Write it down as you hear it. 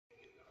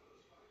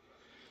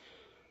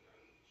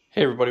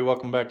Hey everybody,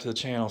 welcome back to the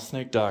channel.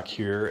 Snake Doc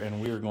here, and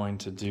we are going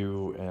to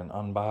do an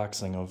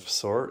unboxing of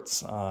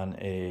sorts on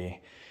a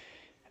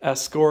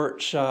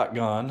Escort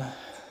shotgun.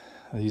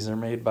 These are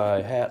made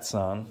by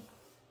Hatsan.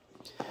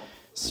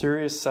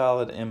 Serious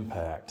Solid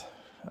Impact.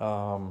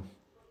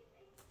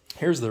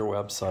 Here's their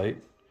website,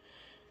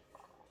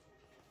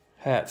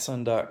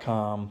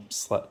 hatsan.com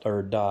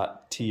or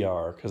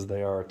 .tr, because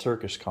they are a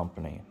Turkish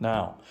company.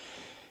 Now,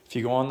 if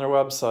you go on their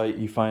website,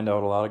 you find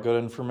out a lot of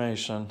good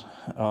information.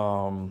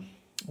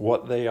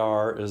 What they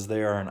are is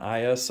they are an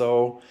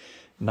ISO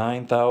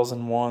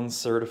 9001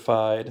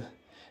 certified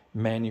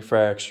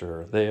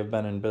manufacturer. They have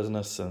been in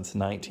business since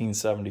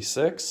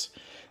 1976.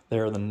 They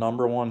are the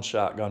 #1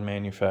 shotgun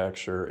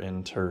manufacturer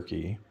in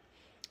Turkey.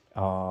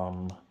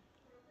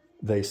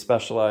 They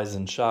specialize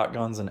in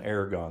shotguns and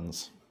air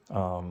guns.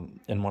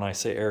 And when I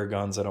say air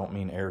guns, I don't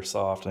mean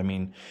airsoft. I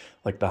mean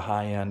like the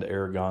high-end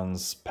air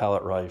guns,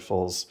 pellet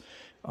rifles,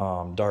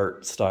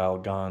 dart style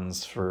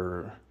guns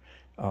for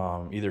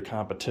either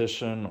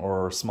competition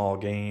or small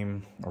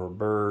game or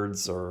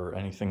birds or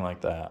anything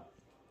like that.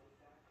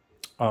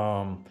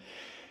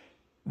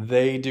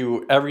 They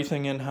do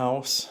everything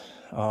in-house.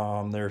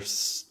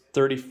 There's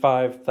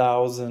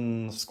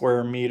 35,000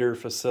 square meter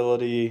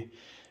facility,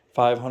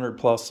 500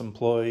 plus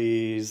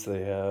employees.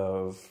 They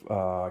have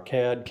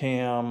CAD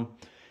CAM,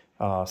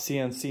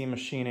 CNC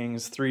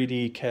machinings,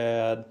 3D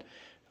CAD,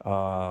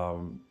 a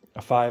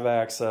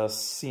 5-axis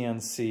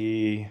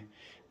CNC.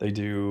 They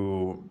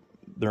do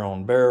their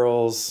own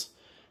barrels,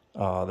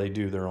 they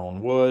do their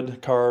own wood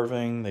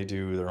carving, they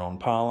do their own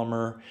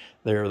polymer.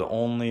 They are the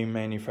only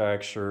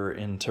manufacturer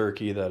in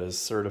Turkey that is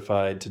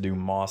certified to do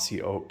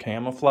mossy oak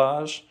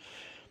camouflage.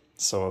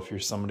 So if you're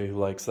somebody who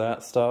likes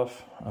that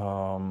stuff,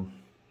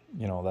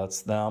 you know,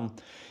 that's them.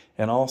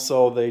 And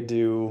also they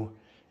do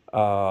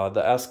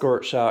the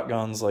Escort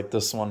shotguns like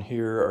this one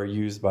here are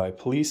used by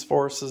police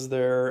forces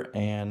there,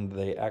 and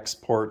they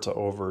export to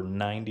over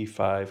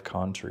 95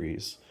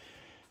 countries.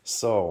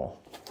 So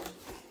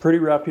pretty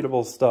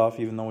reputable stuff,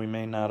 even though we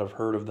may not have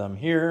heard of them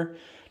here.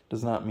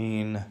 Does not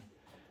mean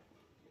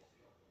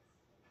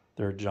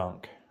they're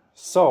junk.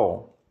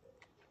 So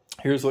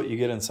here's what you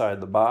get inside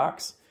the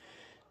box.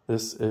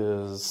 This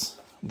is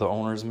the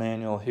owner's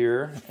manual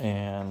here,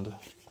 and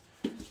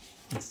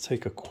let's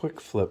take a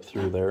quick flip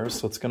through there.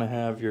 So it's going to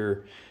have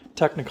your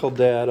technical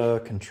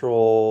data,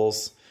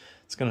 controls.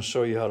 It's going to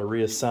show you how to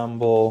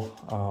reassemble.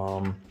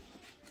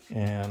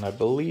 And I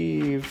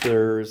believe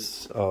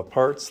there's a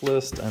parts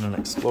list and an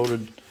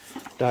exploded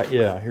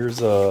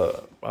here's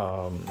a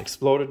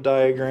exploded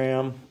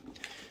diagram.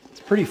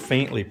 It's pretty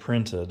faintly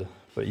printed,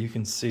 but you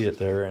can see it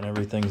there, and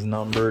everything's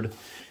numbered.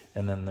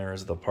 And then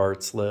there's the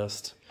parts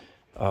list.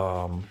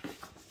 So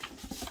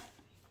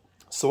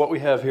what we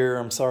have here,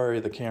 I'm sorry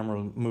the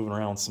camera moving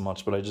around so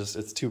much, but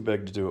it's too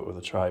big to do it with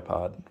a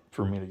tripod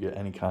for me to get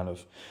any kind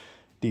of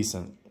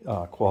decent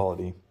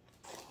quality.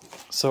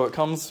 So it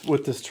comes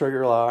with this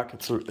trigger lock.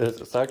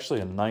 It's actually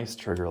a nice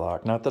trigger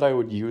lock. Not that I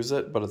would use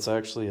it, but it's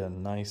actually a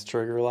nice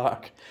trigger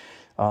lock.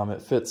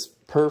 It fits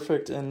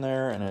perfect in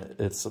there, and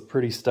it's a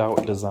pretty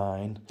stout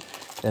design.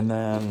 And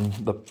then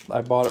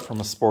I bought it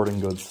from a sporting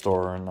goods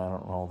store, and I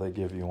don't know, they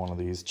give you one of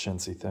these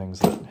chintzy things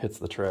that hits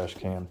the trash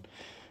can.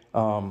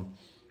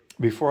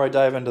 Before I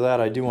dive into that,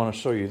 I do want to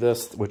show you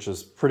this, which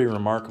is pretty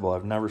remarkable.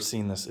 I've never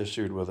seen this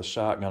issued with a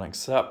shotgun,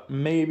 except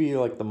maybe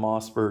like the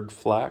Mossberg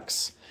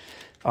Flex.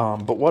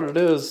 But what it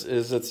is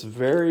it's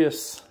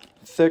various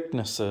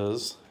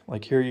thicknesses.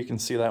 Like here you can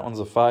see that one's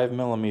a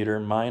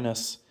 5mm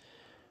minus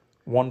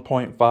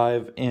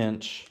 1.5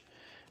 inch.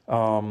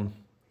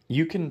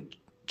 You can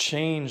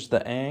change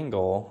the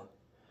angle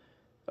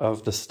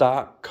of the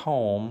stock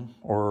comb,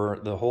 or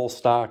the whole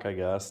stock, I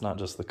guess, not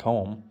just the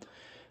comb.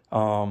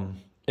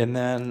 And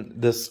then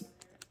this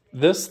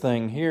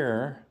thing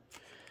here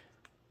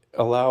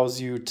allows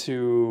you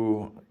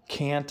to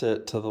cant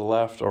it to the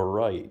left or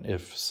right.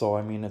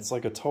 I mean, it's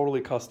like a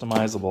totally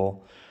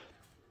customizable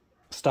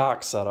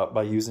stock setup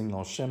by using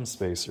those shim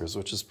spacers,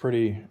 which is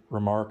pretty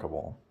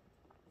remarkable.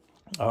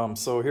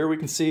 So here we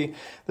can see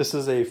this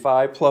is a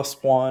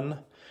 5+1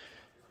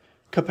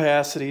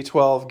 capacity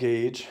 12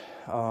 gauge.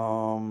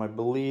 I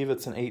believe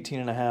it's an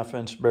 18.5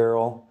 inch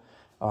barrel.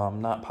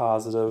 Not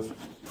positive.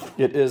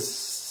 It is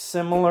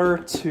similar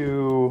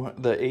to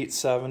the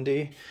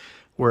 870,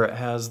 where it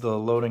has the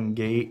loading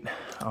gate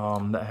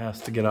that has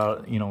to get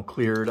out,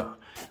 cleared,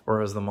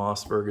 whereas the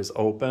Mossberg is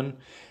open.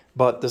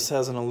 But this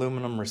has an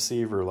aluminum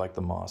receiver like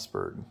the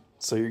Mossberg.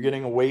 So you're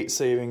getting a weight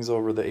savings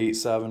over the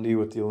 870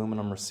 with the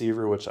aluminum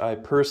receiver, which I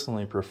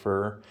personally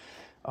prefer.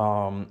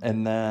 But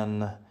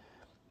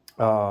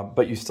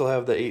you still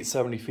have the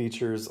 870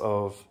 features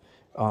of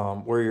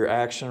where your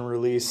action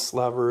release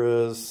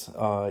lever is,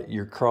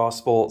 your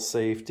crossbolt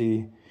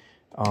safety.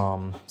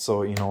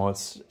 So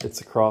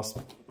it's a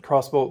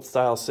crossbolt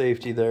style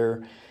safety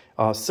there.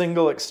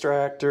 Single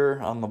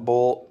extractor on the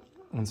bolt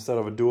instead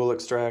of a dual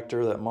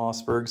extractor that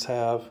Mossbergs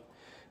have.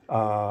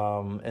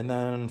 And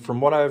then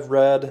from what I've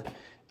read,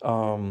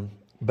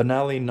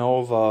 Benelli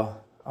Nova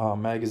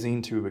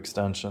magazine tube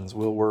extensions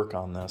will work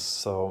on this.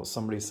 So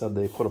somebody said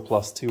they put a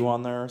 +2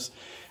 on theirs,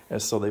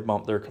 and so they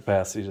bumped their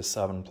capacity to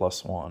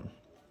 7+1.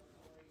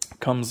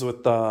 Comes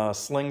with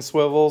sling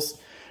swivels,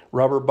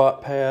 rubber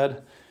butt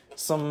pad,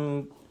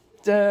 some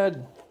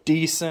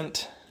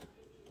decent.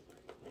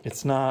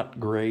 It's not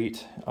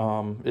great.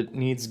 It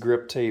needs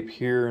grip tape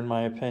here, in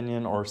my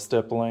opinion, or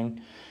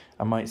stippling.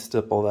 I might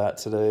stipple that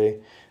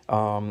today.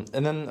 And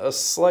then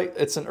it's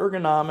an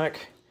ergonomic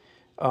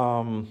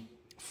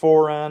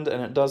fore end,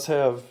 and it does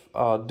have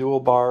dual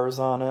bars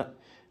on it,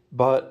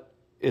 but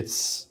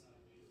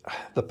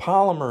the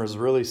polymer is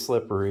really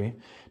slippery.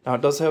 Now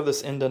it does have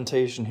this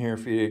indentation here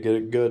for you to get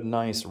a good,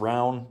 nice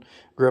round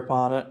grip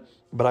on it,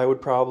 but I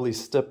would probably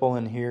stipple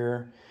in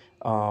here,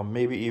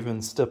 maybe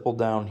even stipple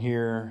down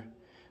here,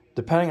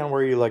 depending on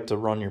where you like to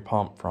run your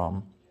pump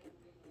from.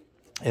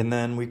 And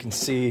then we can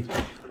see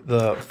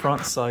the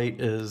front sight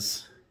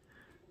is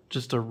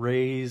just a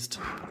raised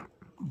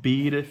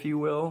bead, if you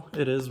will.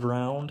 It is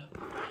round.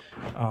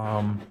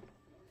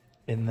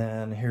 And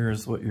then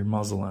here's what your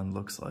muzzle end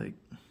looks like.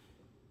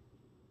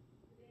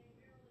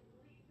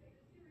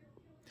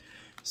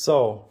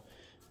 So,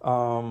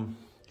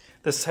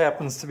 this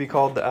happens to be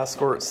called the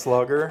Escort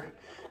Slugger.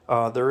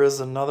 There is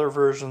another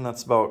version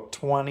that's about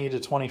 $20 to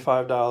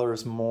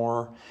 $25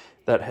 more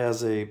that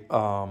has a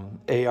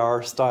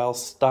AR style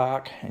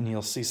stock, and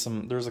you'll see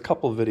there's a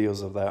couple of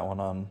videos of that one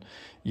on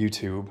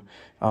YouTube.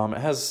 It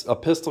has a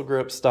pistol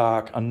grip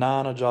stock, a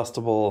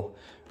non-adjustable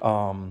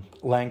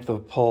length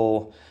of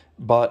pull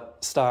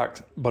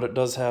stock, but it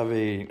does have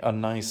a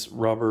nice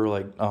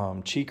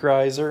rubber cheek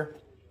riser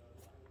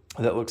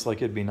that looks like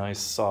it'd be nice,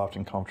 soft,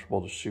 and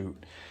comfortable to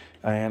shoot.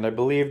 And I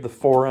believe the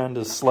fore end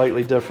is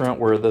slightly different,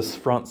 where this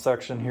front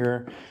section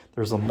here,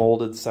 there's a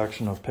molded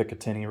section of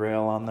Picatinny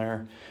rail on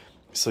there,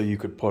 so you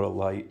could put a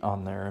light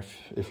on there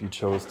if you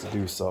chose to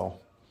do so.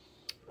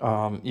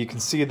 You can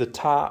see the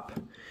top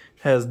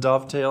has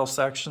dovetail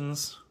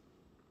sections.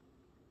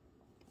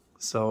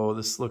 So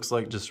this looks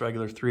like just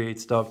regular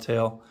 3/8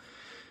 dovetail.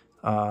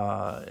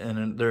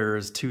 And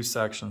there's 2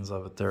 sections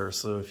of it there.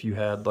 So if you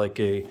had like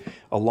a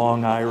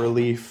long eye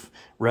relief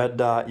red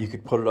dot, you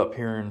could put it up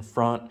here in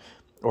front.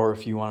 Or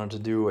if you wanted to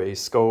do a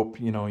scope,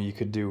 you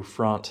could do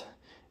front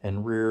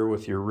and rear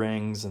with your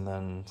rings and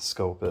then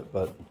scope it.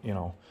 But,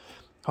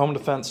 home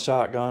defense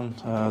shotgun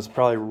is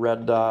probably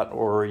red dot,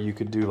 or you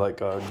could do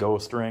like a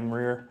ghost ring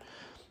rear.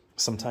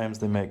 Sometimes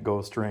they make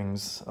ghost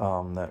rings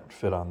that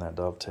fit on that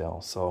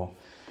dovetail. So,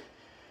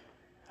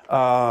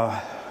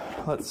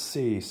 let's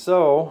see.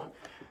 So,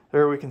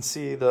 there we can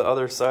see the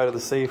other side of the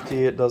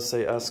safety. It does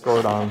say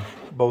Escort on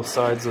both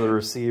sides of the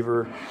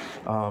receiver.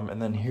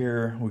 And then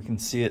here we can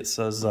see it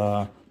says,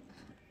 what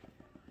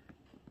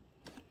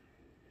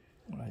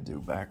do I do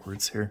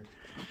backwards here?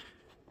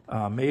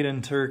 Made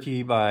in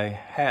Turkey by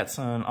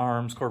Hatsan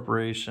Arms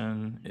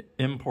Corporation,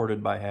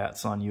 imported by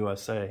Hatsan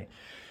USA.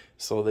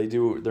 So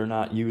they're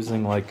not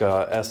using like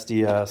a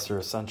SDS or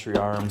a Century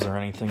Arms or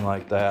anything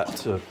like that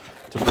to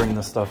bring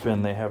this stuff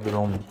in. They have their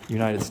own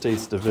United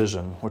States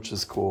division, which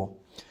is cool.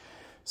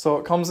 So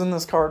it comes in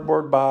this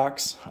cardboard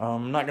box.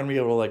 I'm not going to be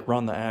able to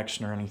run the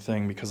action or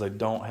anything because I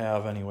don't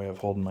have any way of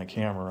holding my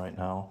camera right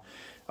now.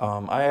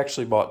 I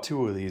actually bought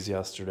 2 of these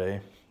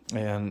yesterday,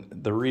 and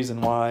the reason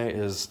why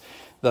is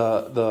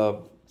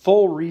the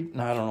full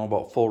I don't know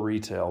about full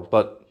retail,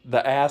 but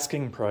the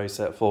asking price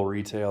at full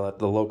retail at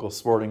the local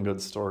sporting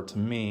goods store to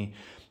me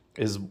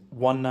is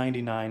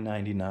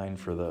 $199.99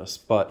 for this.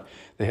 But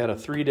they had a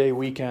 3-day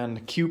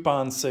weekend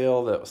coupon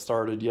sale that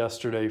started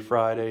yesterday,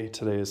 Friday.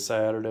 Today is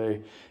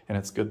Saturday, and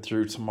it's good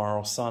through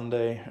tomorrow,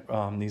 Sunday.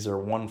 These are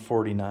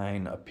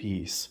 $149 a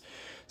piece.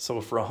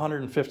 So for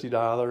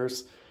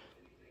 $150,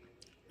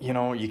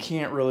 you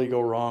can't really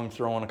go wrong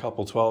throwing a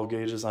couple 12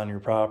 gauges on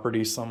your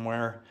property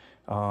somewhere.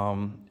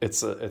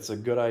 It's a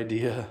good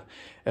idea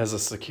as a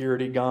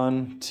security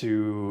gun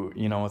to,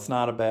 it's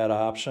not a bad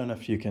option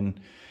if you can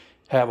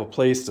have a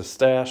place to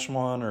stash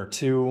 1 or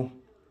 2.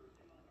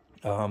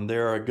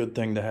 They're a good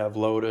thing to have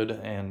loaded,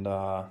 and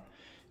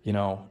you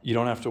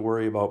don't have to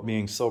worry about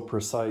being so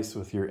precise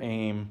with your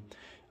aim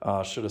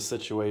should a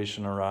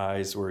situation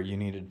arise where you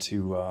needed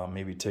to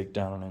maybe take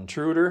down an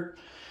intruder.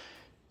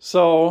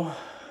 So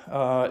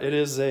it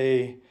is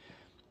a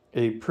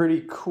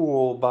pretty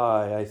cool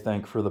buy, I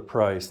think, for the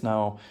price.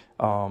 Now,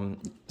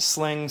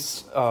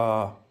 slings,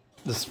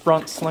 this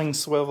front sling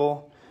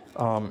swivel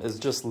is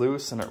just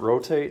loose and it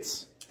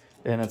rotates.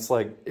 And it's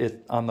like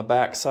on the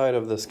back side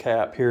of this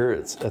cap here,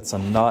 it's a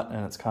nut,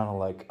 and it's kind of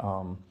like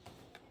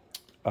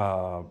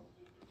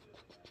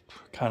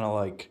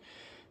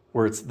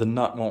where the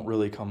nut won't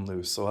really come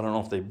loose. So I don't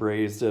know if they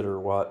brazed it or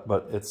what,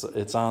 but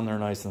it's on there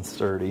nice and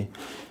sturdy.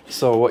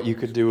 So what you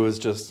could do is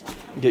just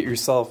get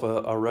yourself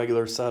a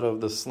regular set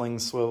of the sling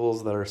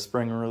swivels that are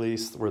spring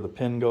released, where the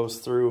pin goes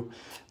through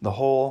the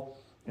hole,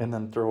 and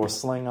then throw a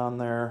sling on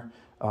there.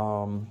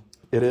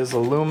 It is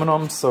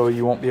aluminum, so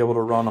you won't be able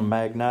to run a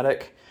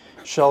magnetic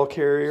shell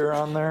carrier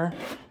on there,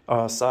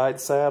 side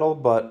saddle,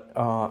 but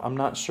I'm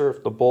not sure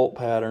if the bolt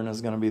pattern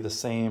is going to be the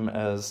same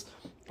as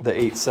the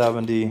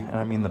 870, and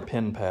I mean the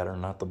pin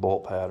pattern, not the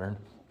bolt pattern,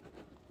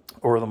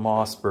 or the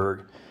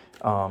Mossberg,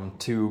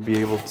 to be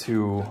able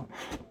to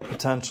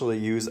potentially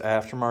use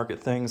aftermarket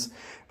things.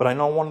 But I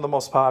know one of the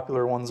most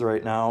popular ones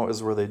right now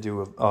is where they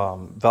do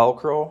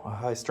Velcro, a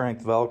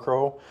high-strength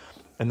Velcro,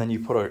 and then you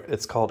put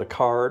it's called a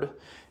card.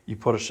 You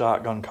put a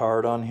shotgun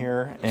card on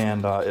here,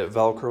 and it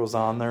Velcros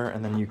on there,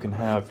 and then you can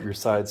have your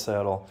side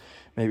saddle,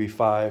 maybe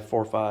 4,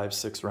 5,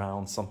 6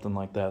 rounds, something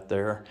like that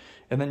there.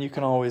 And then you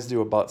can always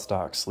do a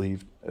buttstock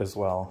sleeve as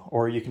well,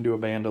 or you can do a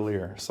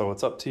bandolier. So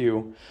it's up to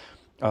you.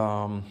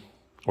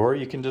 Or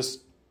you can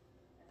just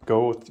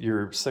go with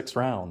your 6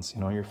 rounds,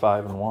 you know, your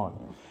 5 and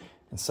 1,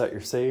 and set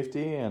your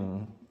safety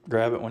and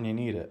grab it when you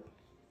need it.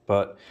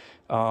 But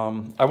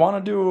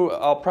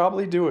I'll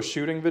probably do a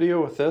shooting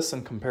video with this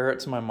and compare it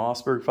to my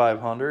Mossberg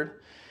 500.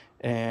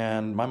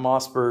 And my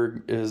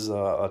Mossberg is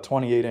a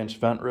 28-inch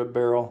vent rib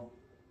barrel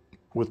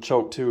with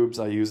choke tubes.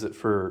 I use it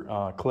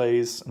for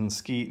clays and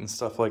skeet and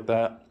stuff like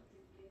that.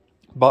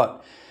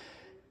 But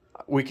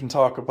we can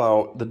talk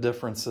about the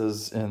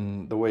differences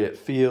in the way it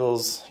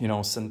feels. You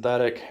know,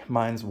 synthetic,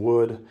 mine's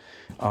wood.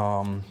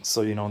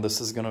 So, you know,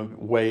 this is going to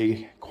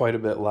weigh quite a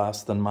bit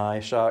less than my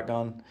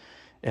shotgun.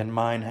 And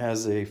mine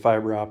has a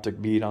fiber optic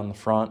bead on the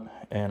front,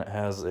 and it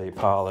has a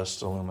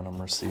polished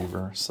aluminum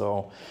receiver.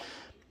 So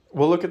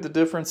we'll look at the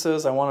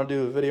differences. I want to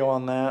do a video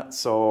on that.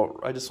 So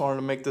I just wanted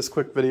to make this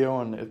quick video,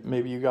 and if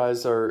maybe you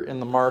guys are in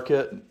the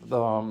market,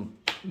 the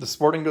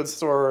sporting goods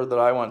store that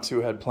I went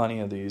to had plenty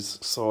of these.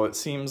 So it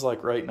seems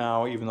like right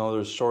now, even though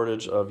there's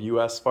shortage of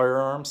US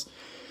firearms,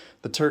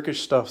 the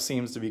Turkish stuff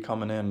seems to be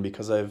coming in,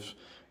 because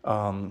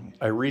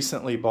I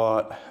recently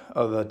bought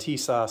the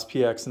TSOS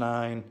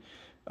PX9.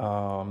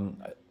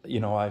 You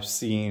know, I've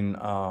seen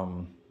a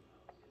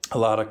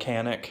lot of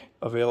Canik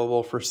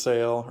available for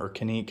sale, or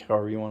Canik,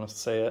 however you want to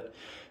say it.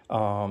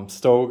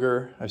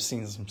 Stoger, I've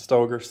seen some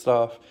Stoger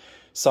stuff.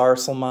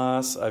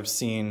 Sarselmas, I've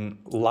seen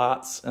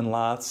lots and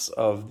lots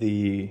of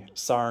the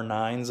SAR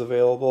 9s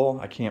available.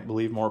 I can't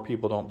believe more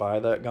people don't buy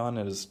that gun.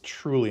 It is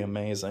truly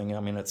amazing. I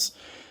mean,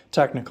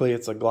 technically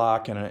it's a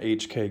Glock and an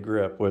HK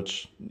grip,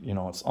 which, you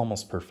know, it's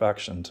almost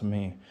perfection to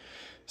me.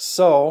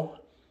 So,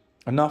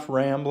 enough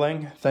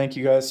rambling. Thank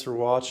you guys for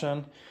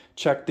watching.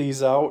 Check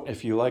these out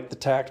if you like the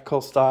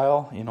tactical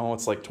style. You know,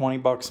 it's like 20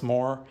 bucks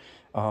more.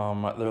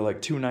 They're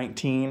like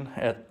 $2.19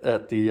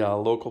 at the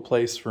local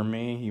place for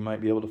me. You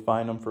might be able to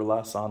find them for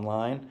less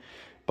online.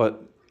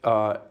 But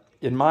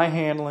in my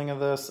handling of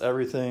this,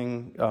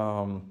 everything,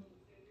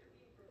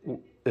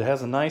 it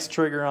has a nice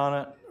trigger on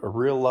it, a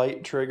real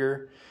light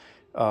trigger.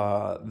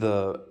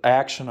 The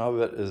action of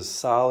it is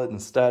solid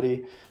and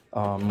steady.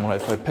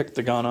 If I pick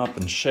the gun up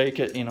and shake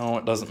it, you know,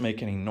 it doesn't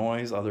make any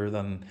noise other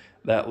than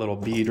that little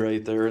bead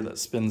right there that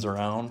spins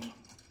around.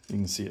 You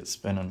can see it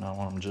spinning now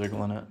when I'm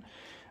jiggling it.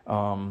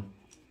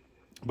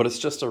 But it's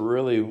just a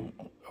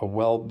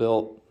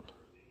well-built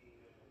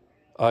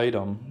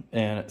item,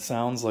 and it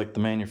sounds like the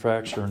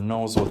manufacturer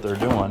knows what they're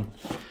doing.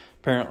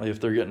 Apparently, if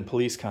they're getting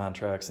police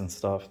contracts and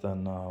stuff,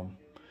 then,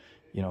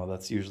 you know,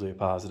 that's usually a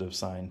positive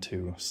sign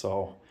too.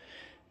 So,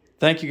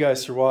 thank you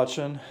guys for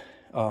watching.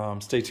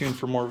 Stay tuned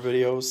for more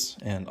videos,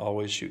 and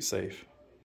always shoot safe.